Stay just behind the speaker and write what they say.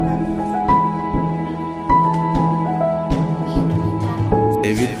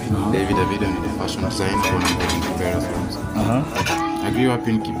fashion design when I'm in Kibera slums. I grew up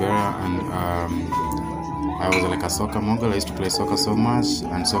in Kibera and I was like a soccer mogul. I used to play soccer so much,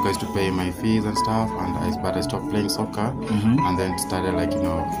 and soccer used to pay my fees and stuff. But I stopped playing soccer, and then started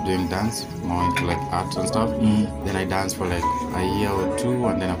doing dance, more into like arts and stuff. Then I danced for like a year or two,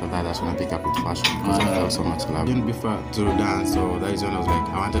 and then after that, that's when I picked up with fashion because I felt so much love. Even before to dance, so that is when I was like,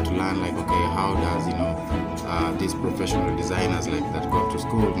 I wanted to learn like, okay, how does these professional designers like that go to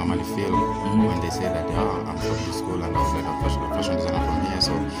school normally feel when they say that I'm from this school and I'm like a fashion designer from here.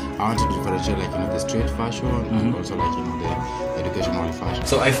 So I wanted to differentiate the street fashion and also the educational fashion.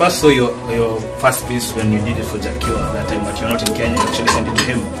 So I first saw your first piece when you did it for Jakiwa at that time, but you're not in Kenya. You actually sent it to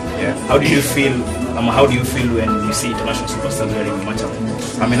him. Yeah. How do you feel? How do you feel when you see international superstars wearing much of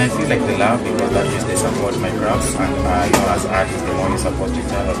it? I mean, I feel like they love because that means they support my craft, and as artists, the more you support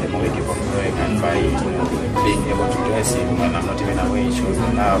each other, the more we keep on growing. And by being able to dress even when I'm not even away, it shows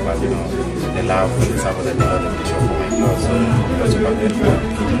the love, and the love for the support that they have for my clothes. So I'm super grateful,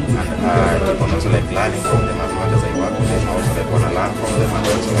 and I keep on also learning from them as much as I work with them. I also want to learn from them, and I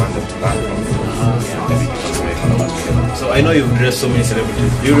also want them to learn from me. So I know you've dressed so many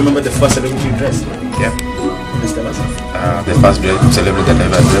celebrities. Do you remember the first celebrity you dressed? Yeah. Please tell us. The first celebrity that I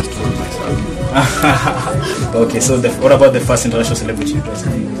ever dressed was myself. Okay, so what about the first international celebrity you dressed?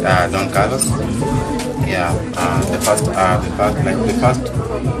 Don Carlos. Yeah. The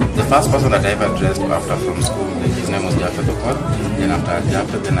first person that I ever dressed after from school, his name was Jafet Okot. Then after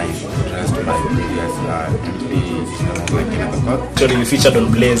Jafet, then I dressed my previous MP, his name was Kenneth Okot. Actually, you featured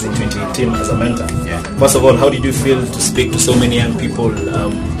on Blaze in 2018 as a mentor. Yeah. First of all, how did you feel to speak to so many young people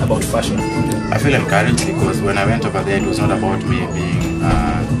about fashion? I feel encouraged because when I went over there, it was not about me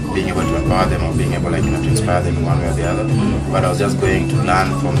being able to empower them or being able to inspire them in one way or the other, but I was just going to learn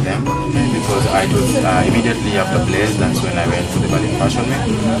from them because I told immediately after Blaze, that's when I went to the Berlin Fashion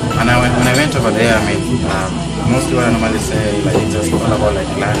Week. And when I went over there, I mean, mostly what I normally say, it's just all about learning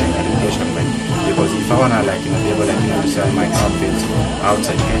and education, because if I want to be able to sell my outfits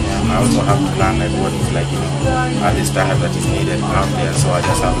outside Kenya, I also have to learn what is at the standard that is needed out there. So I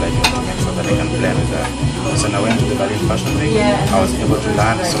just have to make sure that I can blend with that. So when I went to the Berlin Fashion Week, I was able to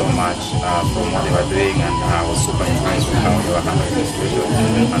learn so much from what they were doing, and I was super impressed with how they were handling the situation.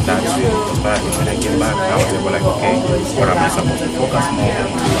 And that's really inspired me. When I came back, I was able okay, what am I supposed to focus more on,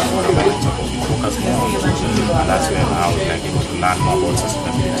 and what am I supposed to focus more on? And that's when I was able to learn more about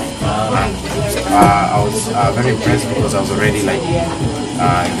sustainability. And I was very impressed because I was already in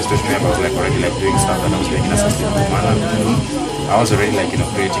the situation where I was already doing stuff that I was doing in a sustainable manner. I was already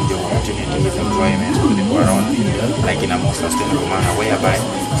creating the opportunity with employment for the people around me, in a more sustainable manner, whereby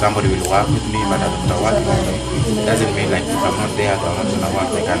somebody will work with me, but after working with me, it doesn't mean if I'm not there, I'm not gonna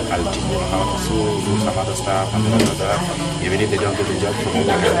work. I'll teach them how to sew, do some other stuff, and then after that, even if they don't get the job from me,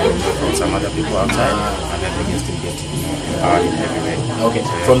 they can get the job from some other people outside, and then they can still get empowered in every way. Okay.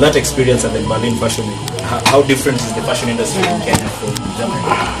 So, from that experience at the Berlin Fashion Week, how different is the fashion industry in Kenya from Germany?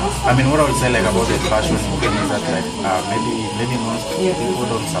 I mean, what I would say about the fashion in Kenya is that maybe most people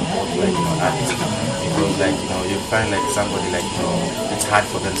don't support artists, because you find somebody it's hard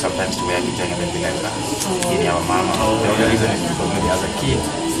for them sometimes to wear kitchen and then be in your mama. The only reason is because maybe as a kid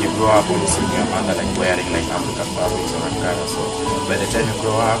you grow up only seeing your mother wearing African fabrics or Ankara. So by the time you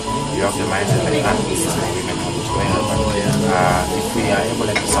grow up, you have the mindset this is what women want to wear. But if we are able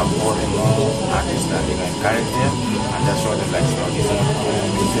to support more artists and encourage them and just show them this is not a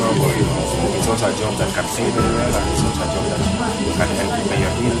job, or it's also a job that can pay very well, and it's also a job that you can help you pay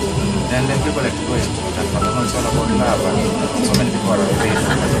your bills, then people go into it. And it's all about love, and so many people are afraid of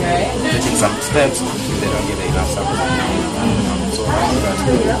taking some steps if they don't get enough support. So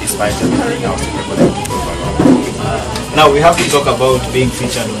despite everything, I was able to go along. Now we have to talk about being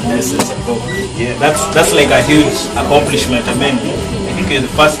featured on Essence and Vogue. Yeah. That's a huge accomplishment. I mean, I think you're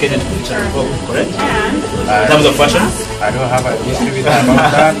the first Kenyan to feature on Vogue, correct? In terms of fashion? I don't have a history with that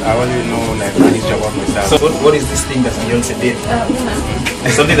about that. I only know a history about myself. So what is this thing that Beyonce did?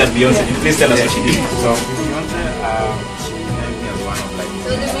 Something that Beyonce did. Please tell us what she did. So Beyonce, she named me as one of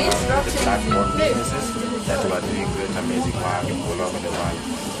the platform businesses that were doing great, amazing work all over the world.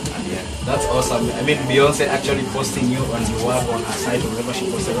 That's awesome. I mean, Beyonce actually posting you on your work on her site or whatever she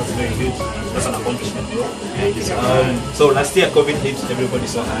posted, that's very good. That's an accomplishment, bro. Thank you so much. So last year COVID hit everybody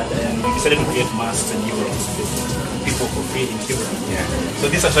so hard, and we decided to create masks and give it to people for free in Cuba. Yeah. So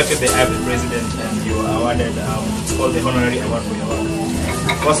this attracted the eye of the president, and you were awarded it's called the honorary award for your work.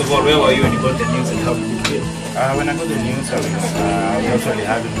 First of all, where were you when you got the news, and how did you feel? When I got the news, we actually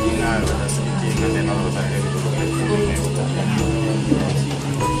having dinner with us sitting, and then all of a sudden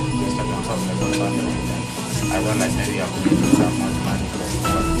I won maybe some much money for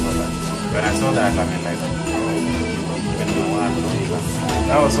that. when I saw that, I mean, like,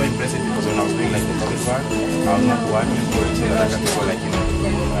 that was so impressive because when I was doing like the public part, I was not working for it so that I can people like, you know,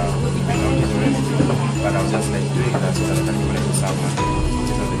 even notice or anything, but I was just like doing that so that I can people like someone,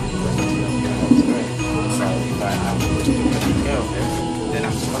 which is not the people like, you know, it's great. So if I am able to take care of them, then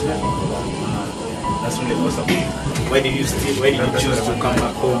I'm super happy. That's really awesome. Why did you choose to come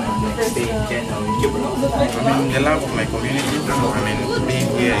back home and stay in Kenya or in Cuba? I mean, the love of my community. I mean, being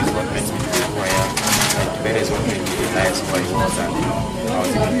here is what makes me feel who I am. Like, Kibera is what made me realize who I was, and you know, I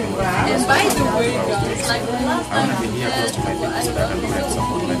was even doing I want to be here close to my people so that I can like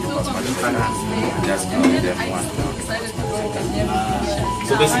support my people as much as I can and just give them one.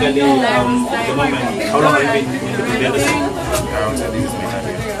 So basically, at the moment, how long have you been in the industry? I would say this is my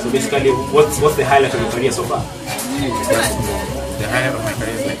career. So basically, what's the highlight of your career so far? The highlight of my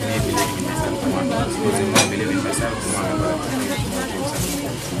career is like me believing in myself. Because the more I believe in myself, the more I'm able to create more dreams.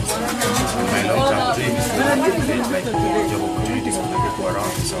 And my long-term dream is to create like job opportunities for the people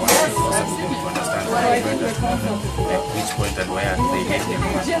around me. So I want people also to understand like which point and where they need them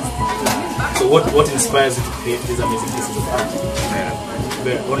most. So what inspires you to create these amazing pieces of art?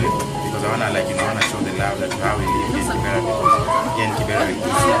 Only because I wanna like I wanna show the love that how we live in Kibera, because here in Kibera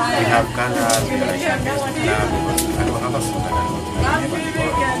we have colors, we are like based with love, because I don't have a sort of I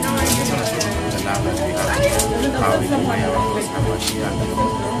just wanna show the love that we have here, how we live our close our share,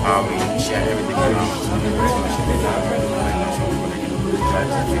 how we share everything around us, so we show the love and show people like the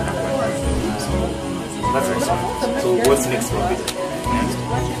lives that we have right now. So that's awesome. So what's next for Peter? Next?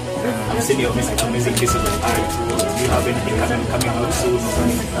 I've seen your amazing pieces of art. Do you have anything coming out soon?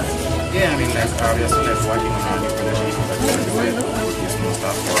 Yeah, I mean, like, we are still like working on our new collection, but we're doing this more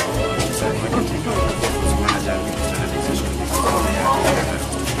stuff for self marketing, manager, standardization, because they are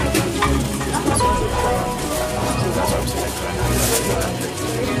that's what I'm saying.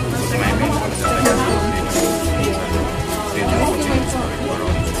 Because my main goal is just like creating opportunities for people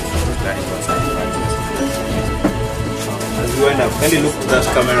around. That is what's as you end up, can you look at that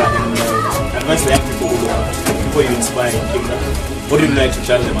camera and advise the young people you inspire in Kibera? What do you like to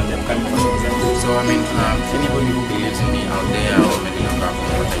tell them and them coming from? So I mean, anybody who believes in me out there or maybe not back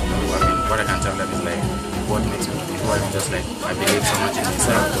home, what I do, I mean, what I can tell them is like what makes me to be who I am. Just like I believe so much in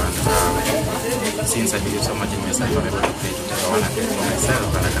myself, and since I believe so much in myself, I'm able to create whatever I want to create for myself,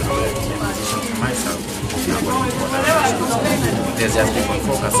 and I can always make decisions for myself. According to what I want. There's just people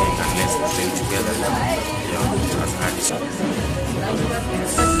focusing and let's bring together, as artists.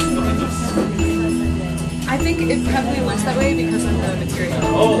 I think it probably looks that way because of the material.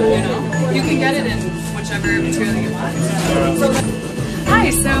 You know, you can get it in whichever material you want. Hi,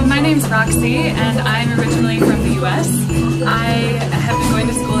 so my name's Roxy, and I'm originally from the US. I have been going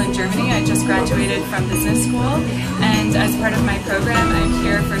to school in Germany. I just graduated from business school, and as part of my program, I'm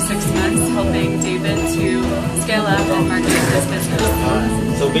here for 6 months helping David to scale up and market his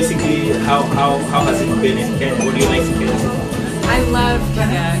business. So basically, how has it been in Kenya? What do you like in Kenya? I love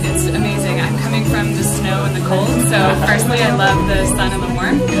Kenya. It's amazing. I'm coming from the snow and the cold, so firstly I love the sun and the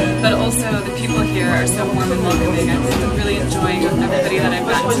warmth, but also the people here are so warm and welcoming. I'm really enjoying everybody that I've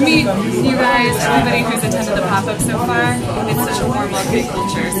gotten to meet, you guys, everybody who's attended the pop-up so far. It's such a warm, welcoming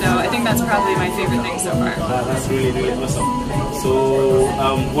culture, so I think that's probably my favorite thing so far. That's really, really awesome. So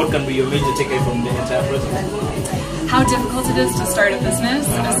what can be your major takeaway from the entire project? How difficult it is to start a business,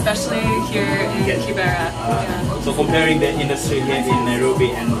 especially here in Kibera. So comparing the industry here in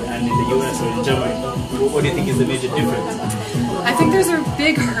Nairobi and in the US or in Germany, what do you think is the major difference? I think there's a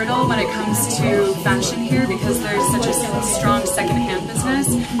big hurdle when it comes to fashion here because there's such a strong second-hand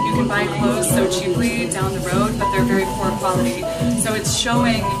business. You can buy clothes so cheaply down the road, but they're very poor quality. So it's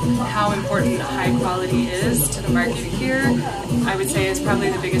showing how important high quality is to the market here. I would say is probably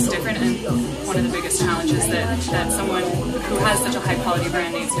the biggest difference and one of the biggest challenges that someone who has such a high quality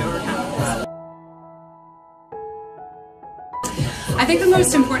brand needs to overcome. I think the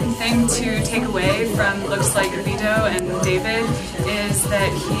most important thing to take away from looks like Vito and David is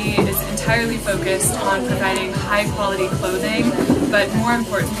that he is entirely focused on providing high quality clothing, but more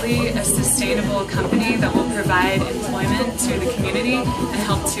importantly, a sustainable company that will provide employment to the community and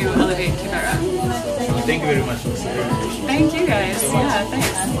help to elevate Kibera. Thank you very much. Thank you guys. Yeah,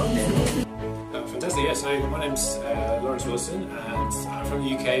 thanks. Fantastic, yeah, so my name's Lawrence Wilson and I'm from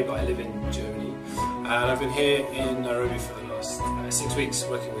the UK but I live in Germany and I've been here in Nairobi for the last 6 weeks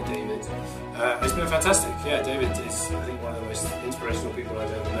working with David. It's been fantastic, yeah, David is I think one of the most inspirational people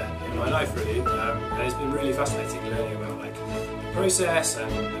I've ever met in my life really and it's been really fascinating learning about like the process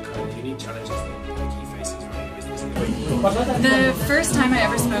and the kind of unique challenges that he faces running a business in The first time I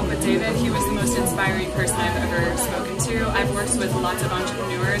ever spoke with David, he was the most inspiring person I've ever spoken to. I've worked with lots of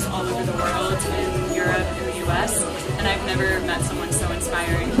entrepreneurs all over the world, in Europe, in the US, and I've never met someone so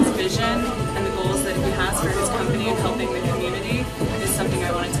inspiring. His vision and the goals that he has for his company and helping the community is something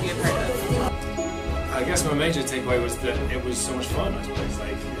I wanted to be a part of. I guess my major takeaway was that it was so much fun, I suppose.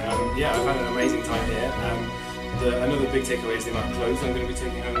 Yeah, I've had an amazing time here. Another big takeaway is the amount of clothes I'm going to be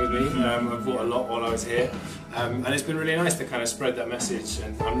taking home with me. I've bought a lot while I was here, and it's been really nice to kind of spread that message,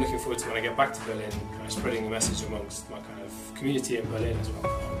 and I'm looking forward to when I get back to Berlin, kind of spreading the message amongst my kind of community in Berlin as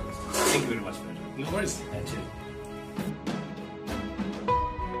well. Thank you very much, Pedro. No worries. Thank you.